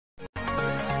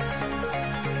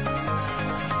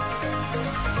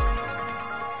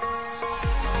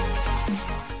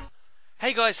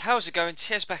Hey guys, how's it going?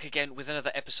 Ches back again with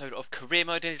another episode of Career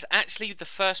Mode, and it's actually the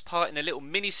first part in a little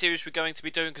mini-series we're going to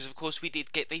be doing because of course we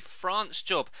did get the France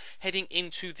job heading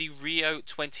into the Rio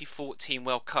 2014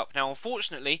 World Cup. Now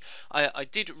unfortunately, I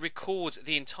did record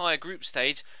the entire group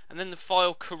stage and then the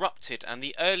file corrupted, and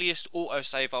the earliest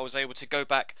autosave I was able to go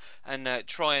back and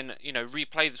try and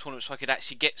replay the tournament so I could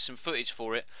actually get some footage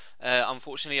for it.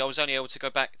 Unfortunately I was only able to go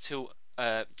back till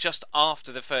just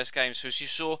after the first game. So as you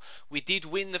saw, we did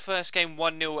win the first game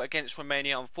 1-0 against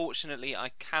Romania. Unfortunately, I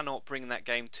cannot bring that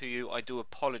game to you. I do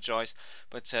apologise.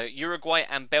 But Uruguay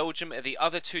and Belgium are the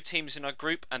other two teams in our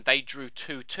group, and they drew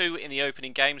 2-2 in the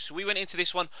opening game. So we went into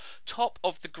this one top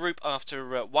of the group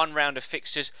after one round of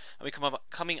fixtures, and we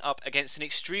coming up against an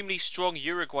extremely strong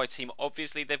Uruguay team.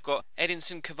 Obviously, they've got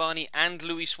Edinson Cavani and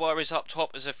Luis Suarez up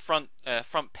top as a front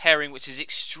pairing, which is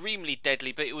extremely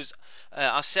deadly. But it was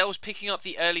ourselves picking up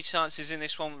the early chances in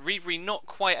this one. Ribery not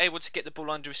quite able to get the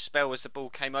ball under his spell as the ball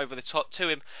came over the top to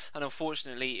him, and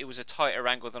unfortunately it was a tighter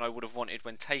angle than I would have wanted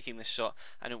when taking the shot,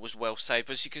 and it was well saved.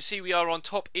 But as you can see, we are on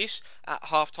top-ish at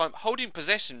half-time. Holding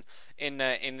possession in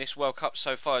this World Cup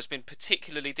so far has been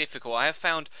particularly difficult. I have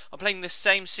found I'm playing the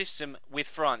same system with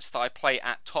France that I play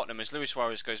at Tottenham, as Luis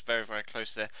Suarez goes very, very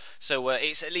close there. So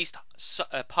it's at least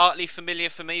partly familiar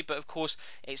for me, but of course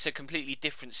it's a completely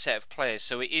different set of players.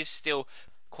 So it is still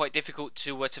quite difficult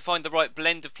to find the right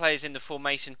blend of players in the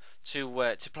formation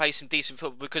to play some decent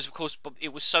football, because of course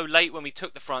it was so late when we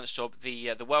took the France job.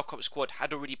 The World Cup squad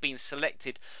had already been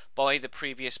selected by the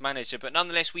previous manager, but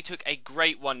nonetheless we took a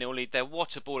great 1-0 lead there.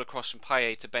 What a ball across from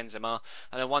Payet to Benzema,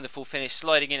 and a wonderful finish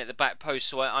sliding in at the back post.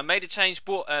 So I made a change,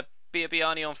 brought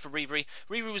Biabiani on for Ribery.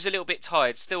 Ribery was a little bit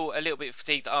tired, still a little bit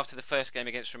fatigued after the first game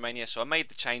against Romania, so I made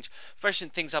the change,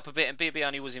 freshened things up a bit, and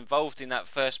Biabiani was involved in that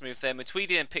first move there.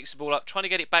 Matuidi then picks the ball up, trying to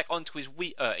get it back onto his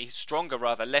stronger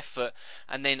left foot,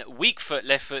 and then weak foot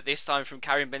left foot this time from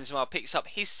Karim Benzema picks up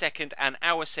his second and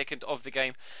our second of the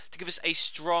game to give us a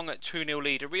strong 2-0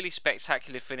 lead. A really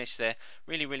spectacular finish there,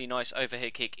 really nice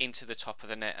overhead kick into the top of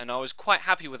the net, and I was quite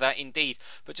happy with that indeed.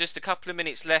 But just a couple of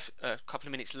minutes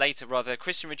later,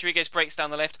 Christian Rodriguez breaks down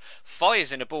the left,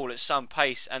 fires in a ball at some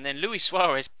pace, and then Luis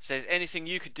Suarez says, "Anything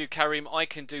you could do, Karim, I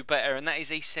can do better," and that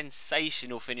is a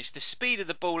sensational finish. The speed of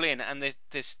the ball in and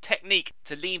this technique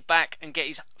to lean back and get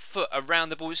his foot around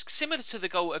the ball is similar to the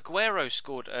goal Aguero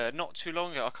scored not too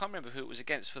long ago. I can't remember who it was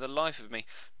against for the life of me,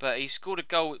 but he scored a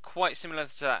goal quite similar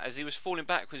to that. As he was falling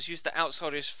backwards, used the outside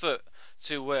of his foot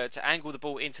to angle the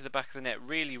ball into the back of the net.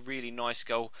 Really nice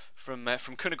goal from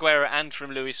Kun Aguero and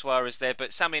from Luis Suarez there.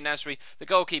 But Sami Nasri, the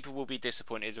goalkeeper, will be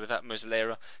disappointed with that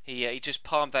Muslera. He just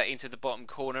palmed that into the bottom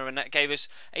corner, and that gave us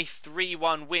a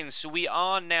 3-1 win. So we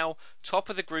are now top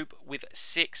of the group with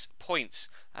 6 points.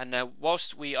 And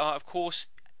whilst we are, of course,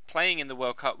 playing in the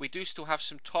World Cup, we do still have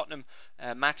some Tottenham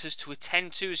matters to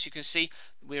attend to. As you can see,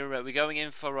 we're going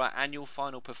in for our annual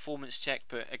final performance check,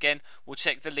 but again we'll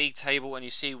check the league table, and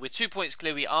you see we're 2 points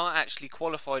clear. We are actually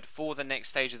qualified for the next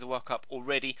stage of the World Cup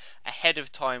already ahead of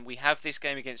time. We have this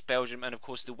game against Belgium, and of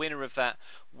course the winner of that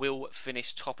will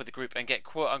finish top of the group and get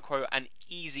quote unquote an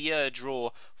easier draw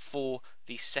for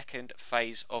the second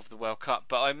phase of the World Cup.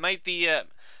 But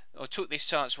I took this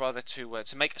chance rather to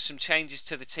make some changes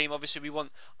to the team. Obviously we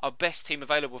want our best team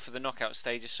available for the knockout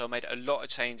stages, so I made a lot of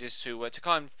changes to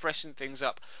kind of freshen things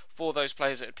up for those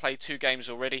players that had played 2 games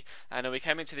already. And we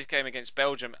came into this game against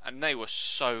Belgium, and they were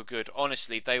so good.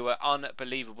 Honestly, they were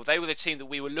unbelievable. They were the team that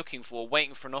we were looking for,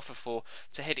 waiting for an offer for,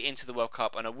 to head into the World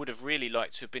Cup, and I would have really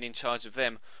liked to have been in charge of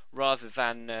them rather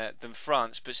than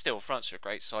France. But still, France are a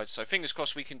great side, so fingers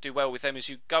crossed we can do well with them. As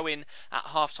you go in at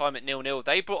half time at 0-0,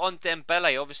 they brought on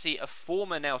Dembele, obviously a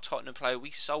former now Tottenham player.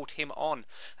 We sold him on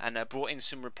and brought in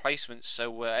some replacements,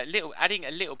 so adding a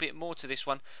little bit more to this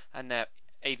one. And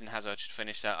Eden Hazard should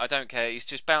finish that. I don't care. He's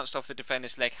just bounced off the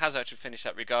defender's leg. Hazard should finish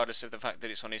that regardless of the fact that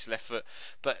it's on his left foot.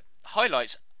 But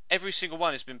highlights, every single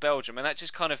one has been Belgium, and that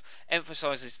just kind of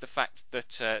emphasises the fact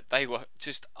that they were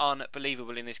just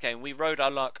unbelievable in this game. We rode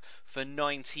our luck for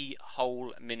 90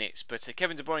 whole minutes, but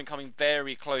Kevin De Bruyne coming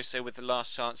very close there with the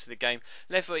last chance of the game.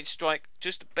 Left-footed strike,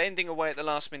 just bending away at the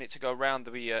last minute to go around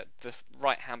the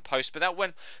right-hand post. But that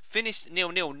one finished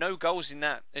 0-0, no goals in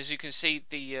that. As you can see,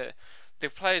 the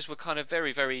players were kind of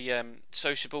very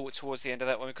sociable towards the end of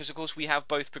that one, because of course we have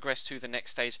both progressed to the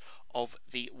next stage of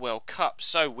the World Cup.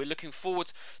 So we're looking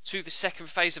forward to the second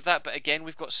phase of that, but again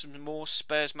we've got some more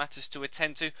Spurs matters to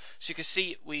attend to. So you can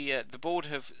see the board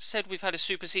have said we've had a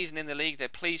super season in the league. They're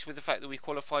pleased with the fact that we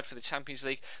qualified for the Champions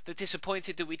League. They're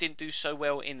disappointed that we didn't do so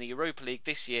well in the Europa League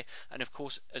this year, and of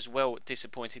course as well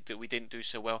disappointed that we didn't do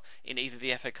so well in either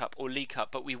the FA Cup or League Cup.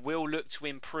 But we will look to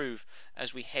improve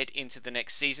as we head into the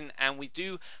next season, and we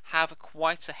do have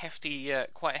quite a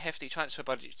hefty transfer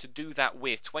budget to do that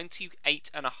with.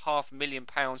 £28.5 million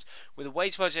with a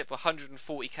wage budget of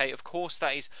 140k. Of course,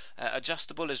 that is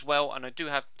adjustable as well, and I do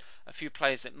have a few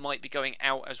players that might be going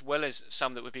out as well as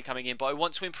some that would be coming in, but I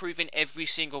want to improve in every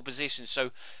single position.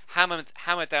 So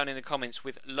hammer down in the comments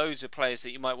with loads of players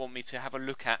that you might want me to have a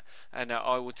look at, and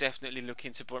I will definitely look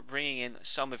into bringing in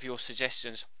some of your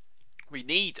suggestions. We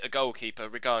need a goalkeeper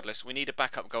regardless. We need a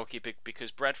backup goalkeeper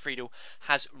because Brad Friedel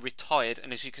has retired,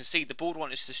 and as you can see, the board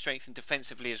wants us to strengthen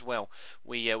defensively as well.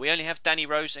 We only have Danny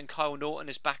Rose and Kyle Norton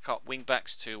as backup wing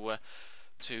backs to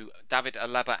David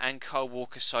Alaba and Kyle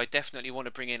Walker, so I definitely want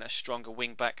to bring in a stronger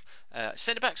wing back.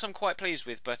 Centre backs I'm quite pleased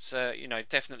with, but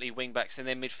definitely wing backs. And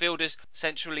then midfielders,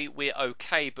 centrally we're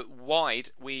okay, but wide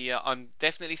I'm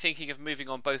definitely thinking of moving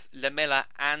on both Lamela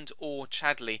and or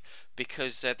Chadley,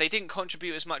 because they didn't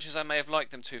contribute as much as I may have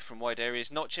liked them to from wide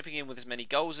areas, not chipping in with as many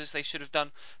goals as they should have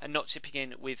done, and not chipping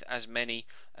in with as many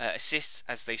assists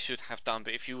as they should have done.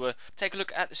 But if you take a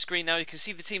look at the screen now, you can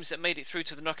see the teams that made it through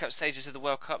to the knockout stages of the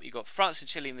World Cup. You've got France and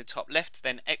Chile in the top left,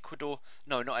 then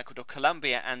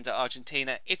Colombia and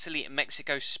Argentina, Italy,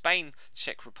 Mexico, Spain,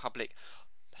 Czech Republic,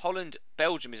 Holland,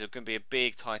 Belgium is going to be a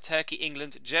big tie. Turkey,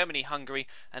 England, Germany, Hungary,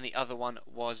 and the other one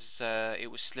was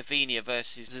Slovenia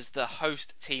versus the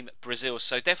host team Brazil.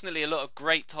 So definitely a lot of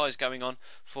great ties going on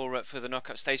for the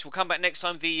knockout stage. We'll come back next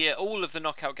time. All of the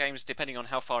knockout games, depending on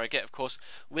how far I get, of course,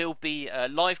 will be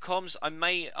live comms. I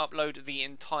may upload the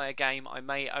entire game. I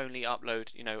may only upload,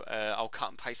 I'll cut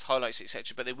and paste highlights,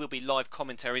 etc. But there will be live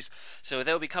commentaries, so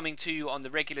they'll be coming to you on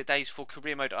the regular days for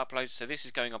career mode uploads. So this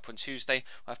is going up on Tuesday.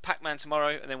 I have Packman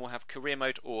tomorrow, and then we'll have career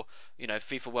mode or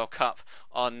FIFA World Cup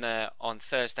on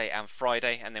Thursday and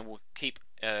Friday, and then we'll keep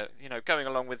going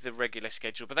along with the regular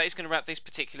schedule. But that is going to wrap this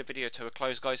particular video to a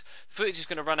close, guys. Footage is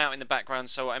going to run out in the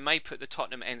background, so I may put the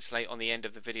Tottenham end slate on the end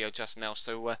of the video just now,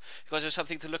 so you guys have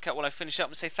something to look at while I finish up,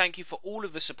 and say thank you for all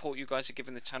of the support you guys have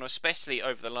given the channel, especially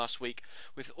over the last week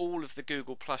with all of the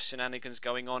Google Plus shenanigans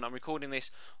going on. I'm recording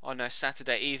this on a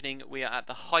Saturday evening. We are at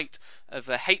the height of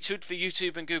hatred for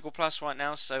YouTube and Google Plus right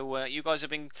now, so you guys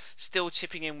have been still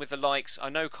chipping in with the likes. I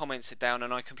know comments are down,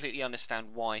 and I completely understand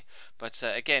why, but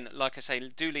again, like I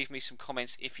say, do leave me some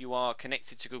comments if you are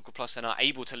connected to Google Plus and are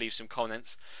able to leave some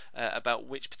comments about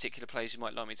which particular players you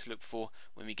might like me to look for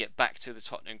when we get back to the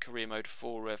Tottenham career mode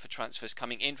for transfers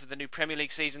coming in for the new Premier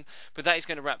League season. But that is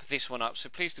going to wrap this one up, so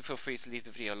please do feel free to leave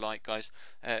the video a like, guys.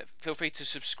 Feel free to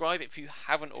subscribe if you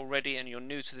haven't already and you're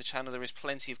new to the channel. There is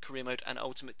plenty of career mode and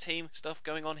Ultimate Team stuff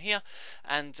going on here,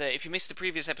 and if you missed the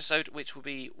previous episode, which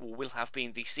will have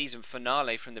been the season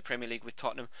finale from the Premier League with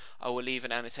Tottenham, I will leave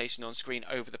an annotation on screen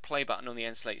over the play button on the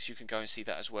end slate, so you can go and see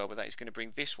that as well. But that is going to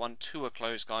bring this one to a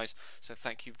close, guys, so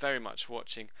thank you very much for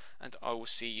watching, and I will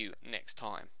see you next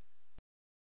time.